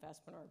on an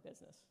investment or a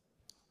business?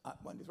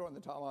 When you throw in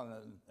the towel on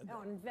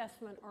On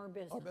investment or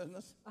business. Or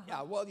business?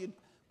 Yeah, well,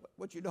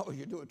 what you know is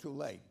you do it too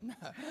late.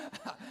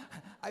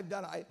 I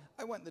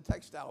went in the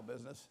textile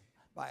business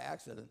by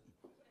accident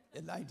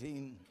in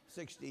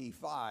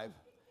 1965,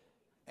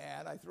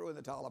 and I threw in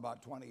the towel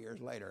about 20 years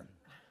later,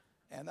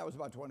 and that was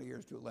about 20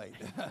 years too late.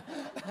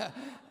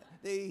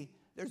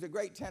 There's a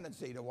great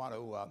tendency to want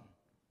to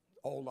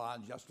hold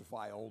on,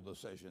 justify old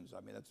decisions.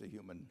 I mean, that's a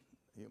human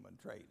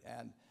trait.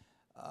 And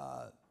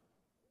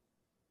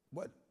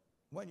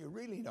when you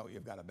really know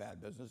you've got a bad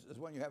business is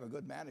when you have a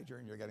good manager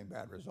and you're getting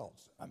bad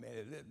results. I mean,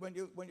 when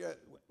you're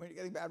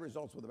getting bad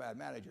results with a bad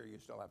manager, you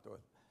still have to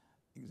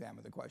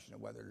examine the question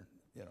of whether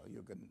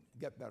you can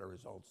get better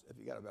results if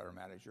you get a better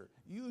manager.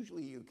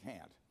 Usually you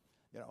can't.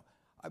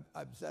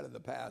 I've said in the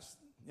past,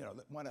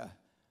 that when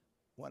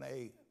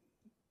a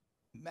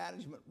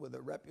management with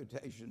a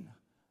reputation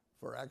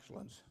for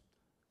excellence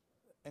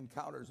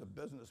encounters a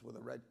business with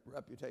a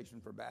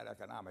reputation for bad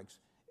economics,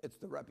 it's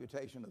the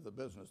reputation of the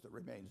business that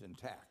remains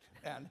intact.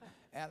 And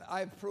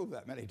I've proved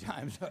that many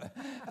times.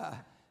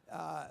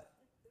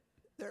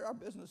 There are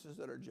businesses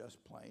that are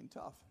just plain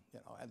tough,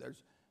 and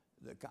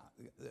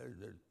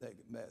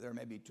there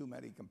may be too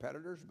many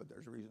competitors, but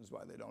there's reasons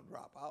why they don't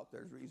drop out.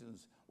 There's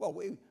reasons, well,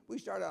 we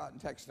started out in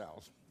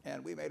textiles,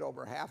 and we made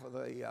over half of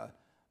the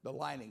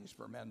linings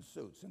for men's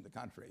suits in the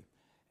country.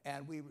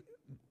 And we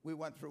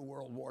went through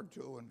World War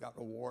II and got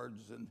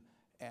awards, and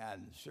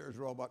Sears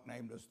Roebuck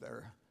named us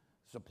their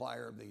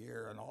supplier of the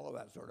year and all of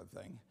that sort of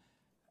thing.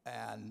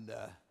 And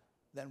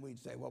then we'd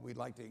say, well, we'd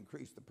like to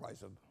increase the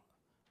price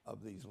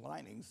of these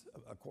linings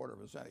a quarter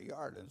of a cent a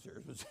yard. And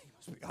Sears would say, you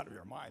must be out of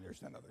your mind. There's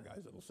 10 other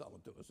guys that'll sell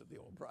it to us at the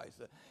old price.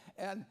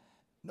 And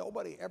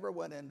nobody ever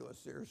went into a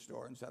Sears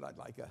store and said, I'd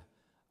like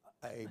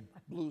a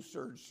blue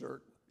serge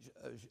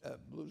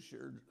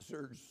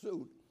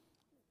suit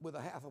with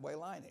a Hathaway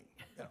lining.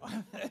 You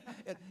know?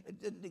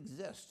 It didn't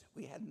exist.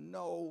 We had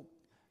no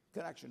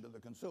connection to the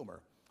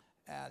consumer.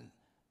 And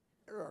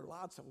there are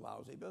lots of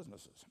lousy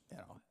businesses, you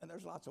know, and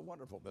there's lots of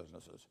wonderful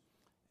businesses.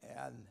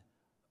 And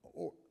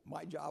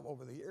my job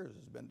over the years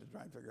has been to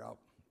try and figure out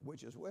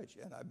which is which,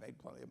 and I've made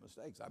plenty of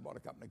mistakes. I bought a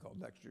company called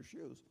Dexter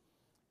Shoes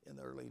in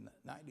the early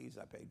 90s.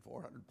 I paid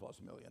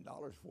 $400+ million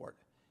for it,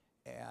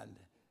 and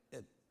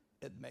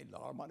it made a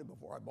lot of money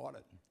before I bought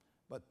it.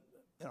 But,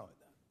 you know,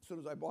 as soon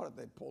as I bought it,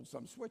 they pulled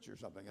some switch or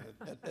something,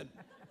 and it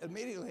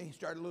immediately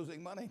started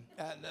losing money.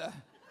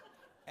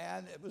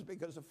 And it was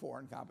because of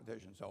foreign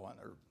competition and so on,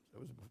 or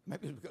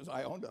maybe it was because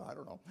I owned it, I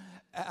don't know.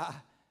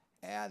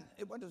 And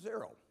it went to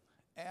zero.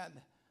 And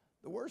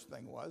the worst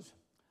thing was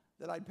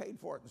that I'd paid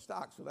for it in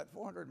stock, so that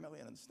 $400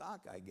 million in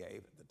stock I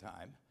gave at the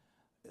time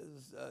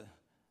is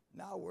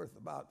now worth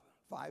about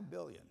 $5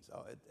 billion.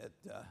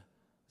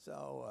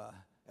 So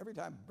every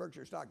time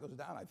Berkshire stock goes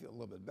down, I feel a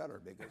little bit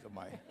better because of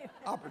my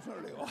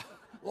opportunity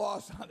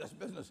loss on this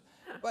business.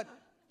 But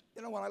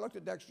you know, when I looked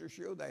at Dexter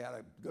Shoe, they had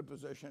a good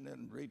position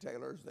in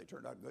retailers. They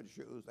turned out good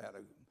shoes. They had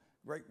a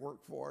great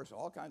workforce,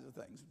 all kinds of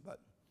things. But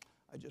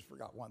I just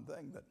forgot one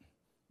thing, that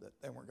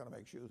they weren't going to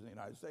make shoes in the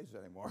United States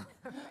anymore.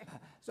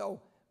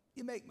 So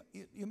you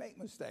make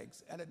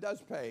mistakes, and it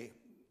does pay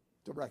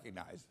to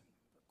recognize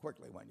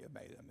quickly when you've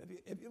made them.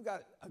 If you've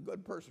got a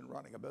good person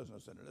running a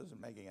business and it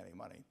isn't making any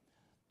money,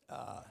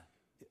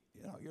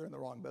 you know, you're in the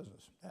wrong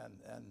business,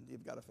 and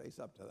you've got to face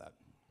up to that.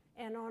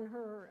 And on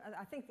her,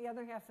 I think the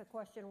other half of the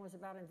question was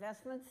about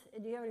investments.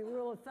 Do you have any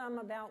rule of thumb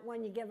about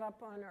when you give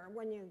up on, or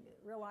when you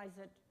realize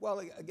that? Well,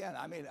 again,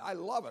 I mean, I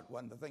love it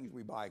when the things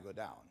we buy go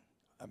down.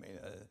 I mean,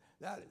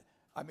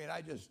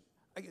 I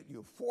get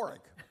euphoric,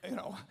 you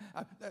know.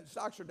 The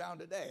stocks are down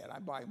today, and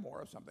I'm buying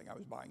more of something I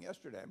was buying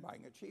yesterday. I'm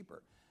buying it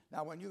cheaper.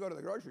 Now, when you go to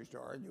the grocery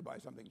store and you buy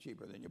something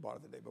cheaper than you bought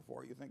it the day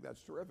before, you think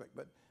that's terrific.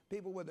 But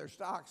people with their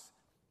stocks,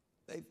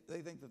 they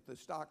think that the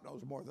stock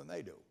knows more than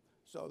they do.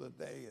 So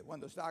that when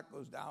the stock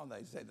goes down,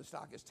 they say the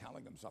stock is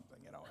telling them something,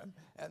 you know.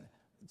 And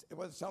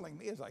what's telling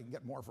me is I can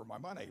get more for my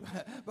money.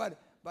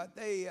 but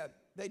they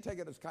take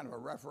it as kind of a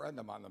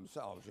referendum on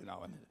themselves, you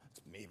know. And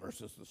it's me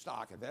versus the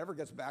stock. If it ever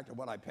gets back to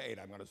what I paid,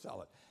 I'm going to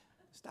sell it.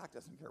 The stock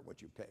doesn't care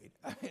what you paid.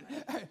 I mean,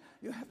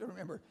 you have to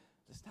remember,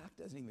 the stock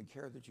doesn't even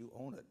care that you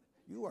own it.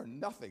 You are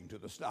nothing to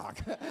the stock.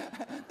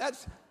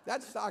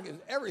 That stock is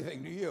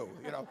everything to you,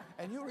 you know.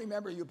 And you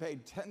remember you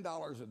paid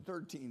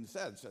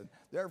 $10.13, and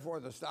therefore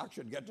the stock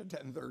should get to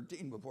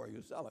 $10.13 before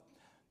you sell it.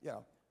 You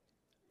know,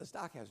 the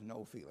stock has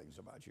no feelings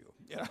about you.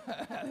 You know?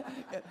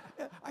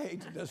 I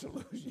hate to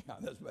disillusion you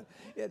on this, but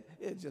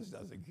it just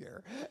doesn't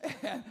care.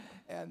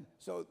 And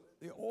so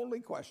the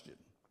only question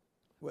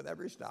with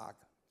every stock,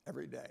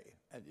 every day,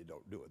 and you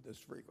don't do it this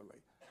frequently,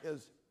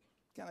 is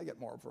can I get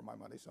more for my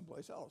money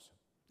someplace else?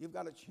 You've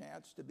got a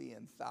chance to be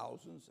in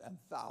thousands and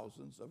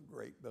thousands of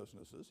great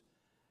businesses,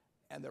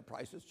 and their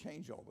prices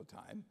change all the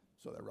time,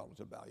 so their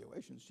relative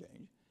valuations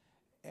change.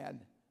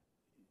 And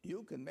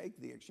you can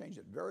make the exchange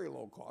at very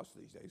low cost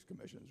these days.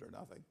 Commissions are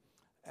nothing.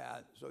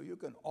 So you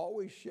can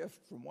always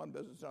shift from one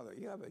business to another.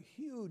 You have a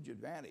huge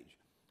advantage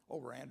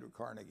over Andrew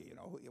Carnegie. You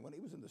know, when he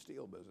was in the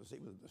steel business,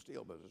 he was in the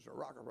steel business, or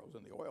Rockefeller was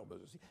in the oil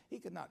business. He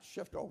could not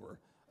shift over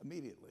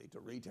immediately to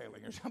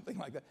retailing or something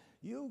like that.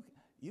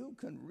 You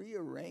can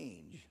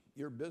rearrange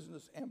your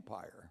business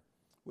empire,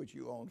 which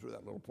you own through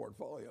that little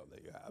portfolio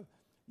that you have.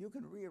 You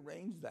can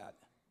rearrange that,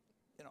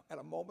 you know, at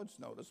a moment's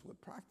notice with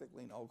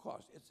practically no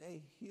cost. It's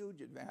a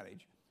huge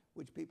advantage,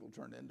 which people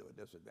turn into a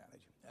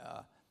disadvantage.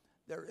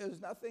 There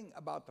is nothing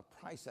about the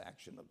price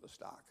action of the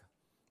stock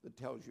that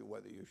tells you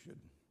whether you should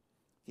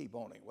keep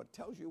owning it. What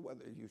tells you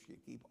whether you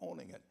should keep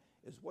owning it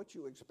is what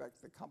you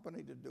expect the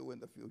company to do in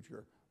the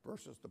future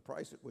versus the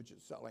price at which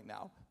it's selling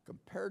now,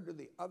 compared to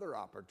the other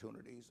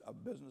opportunities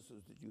of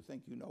businesses that you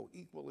think you know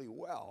equally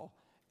well,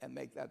 and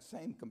make that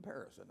same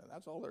comparison. And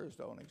that's all there is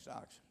to owning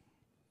stocks.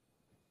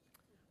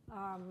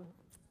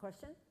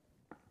 Question?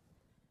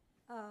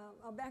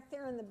 Back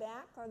there in the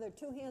back, are there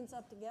two hands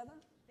up together?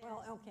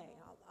 Well, okay,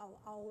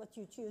 I'll let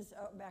you choose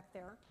back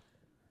there.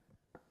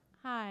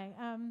 Hi.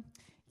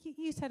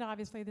 You said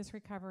obviously this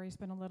recovery has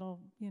been a little,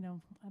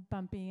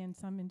 bumpy, and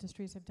some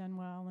industries have done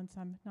well and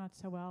some not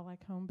so well,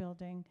 like home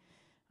building.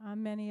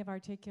 Many have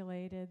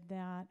articulated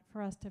that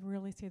for us to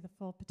really see the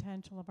full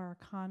potential of our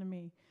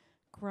economy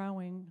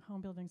growing,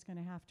 home building is going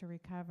to have to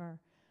recover.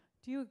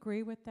 Do you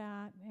agree with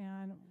that?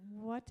 And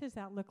what does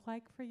that look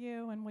like for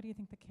you? And what do you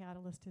think the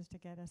catalyst is to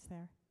get us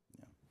there?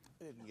 Yeah.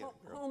 I didn't get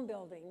it, girl. Home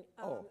building.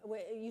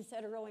 You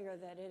said earlier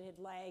that it had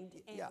lagged,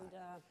 and yeah.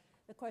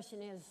 The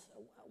question is,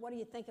 what do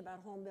you think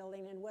about home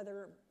building, and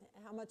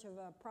how much of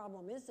a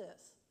problem is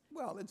this?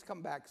 Well, it's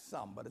come back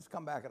some, but it's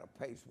come back at a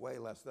pace way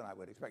less than I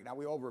would expect. Now,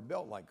 we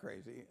overbuilt like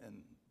crazy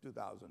in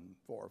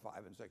 2004, 5,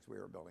 and 6. We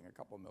were building a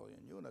couple million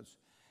units.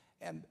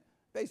 And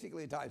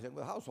basically it ties in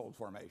with household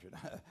formation.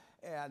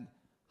 And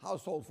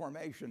household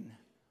formation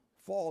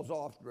falls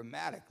off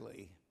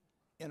dramatically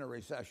in a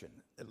recession,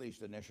 at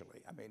least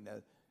initially. I mean,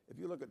 if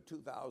you look at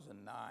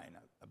 2009,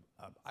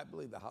 I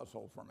believe the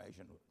household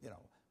formation,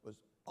 was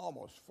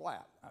almost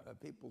flat.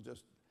 People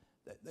just,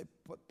 they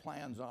put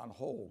plans on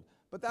hold.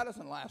 But that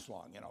doesn't last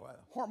long,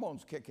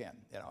 hormones kick in,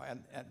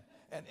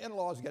 and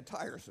in-laws get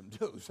tiresome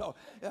too.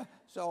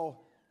 So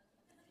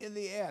in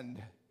the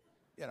end,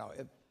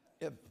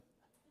 if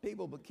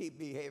people keep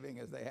behaving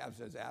as they have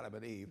since Adam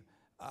and Eve,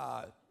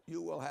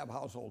 you will have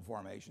household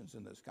formations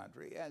in this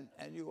country, and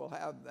you will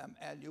have them,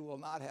 and you will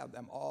not have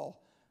them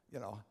all,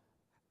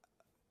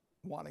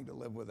 wanting to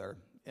live with their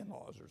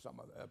in-laws or some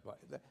other.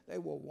 They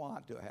will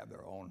want to have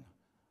their own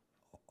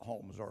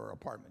homes or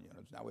apartment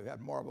units. Now, we've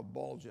had more of a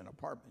bulge in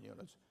apartment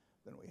units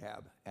than we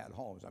have at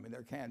homes. I mean,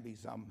 there can be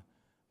some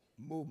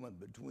movement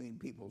between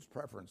people's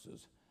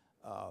preferences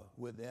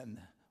within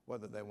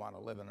whether they want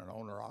to live in an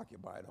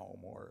owner-occupied home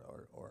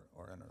or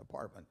in an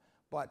apartment.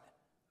 But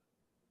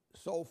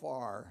so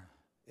far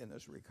in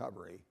this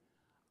recovery,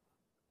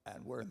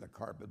 and we're in the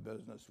carpet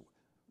business,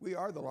 we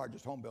are the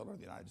largest home builder in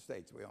the United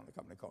States. We own a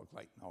company called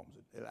Clayton Homes.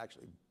 It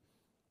actually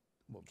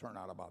will turn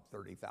out about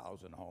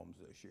 30,000 homes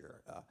this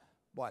year.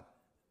 But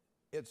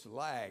it's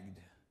lagged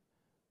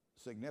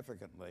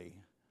significantly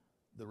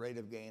the rate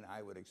of gain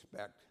I would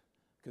expect,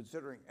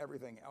 considering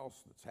everything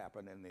else that's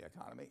happened in the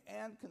economy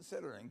and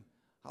considering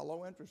how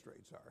low interest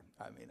rates are.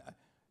 I mean,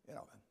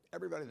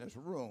 everybody in this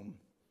room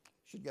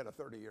should get a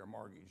 30-year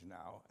mortgage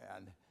now,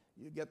 and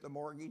you get the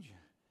mortgage.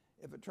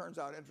 If it turns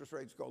out interest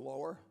rates go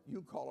lower,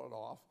 you call it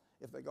off.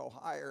 If they go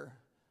higher,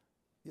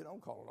 you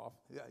don't call it off.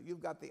 Yeah,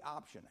 you've got the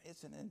option.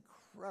 It's an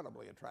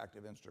incredibly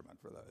attractive instrument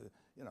for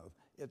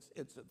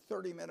it's a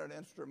 30-minute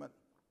instrument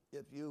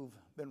if you've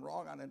been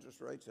wrong on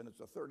interest rates, and it's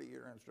a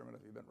 30-year instrument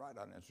if you've been right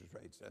on interest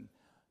rates. And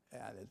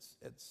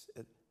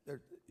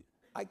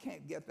I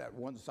can't get that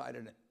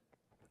one-sided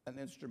an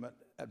instrument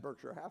at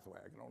Berkshire Hathaway.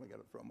 I can only get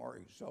it for a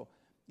mortgage. So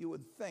you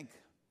would think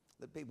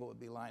that people would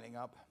be lining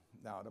up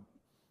now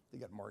to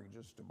get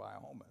mortgages to buy a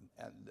home,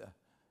 and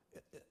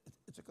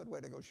it's a good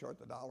way to go short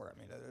the dollar. I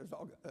mean,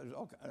 there's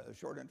all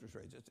short interest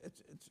rates. It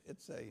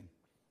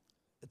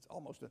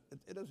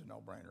is a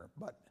no-brainer.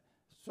 But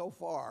so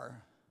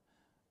far,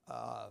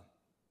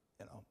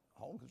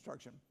 home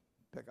construction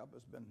pickup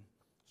has been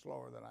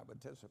slower than I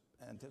would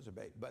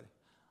anticipate. But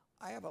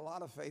I have a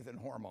lot of faith in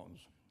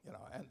hormones, and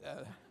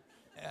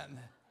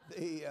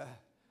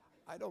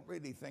I don't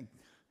really think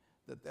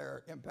that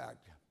their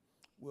impact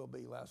will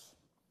be less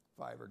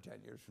 5 or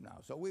 10 years from now.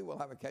 So we will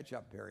have a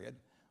catch-up period.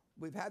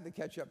 We've had the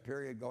catch-up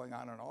period going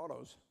on in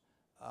autos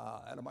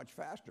at a much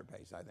faster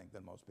pace, I think,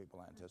 than most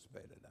people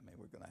anticipated. I mean,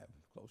 we're going to have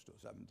close to a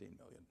 17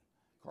 million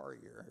car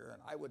year here,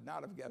 and I would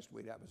not have guessed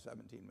we'd have a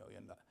 17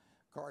 million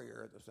car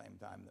year at the same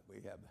time that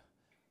we have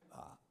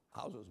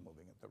houses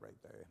moving at the rate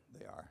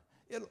they are.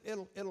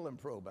 It'll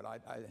improve, but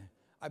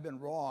I've been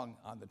wrong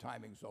on the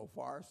timing so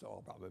far, so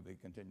I'll probably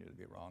continue to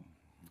be wrong.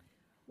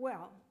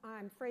 Well,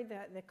 I'm afraid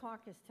that the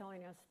clock is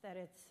telling us that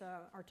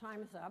our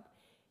time is up.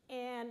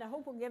 And I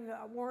hope we'll give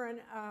Warren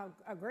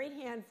a great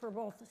hand for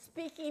both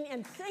speaking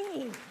and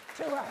singing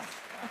to us.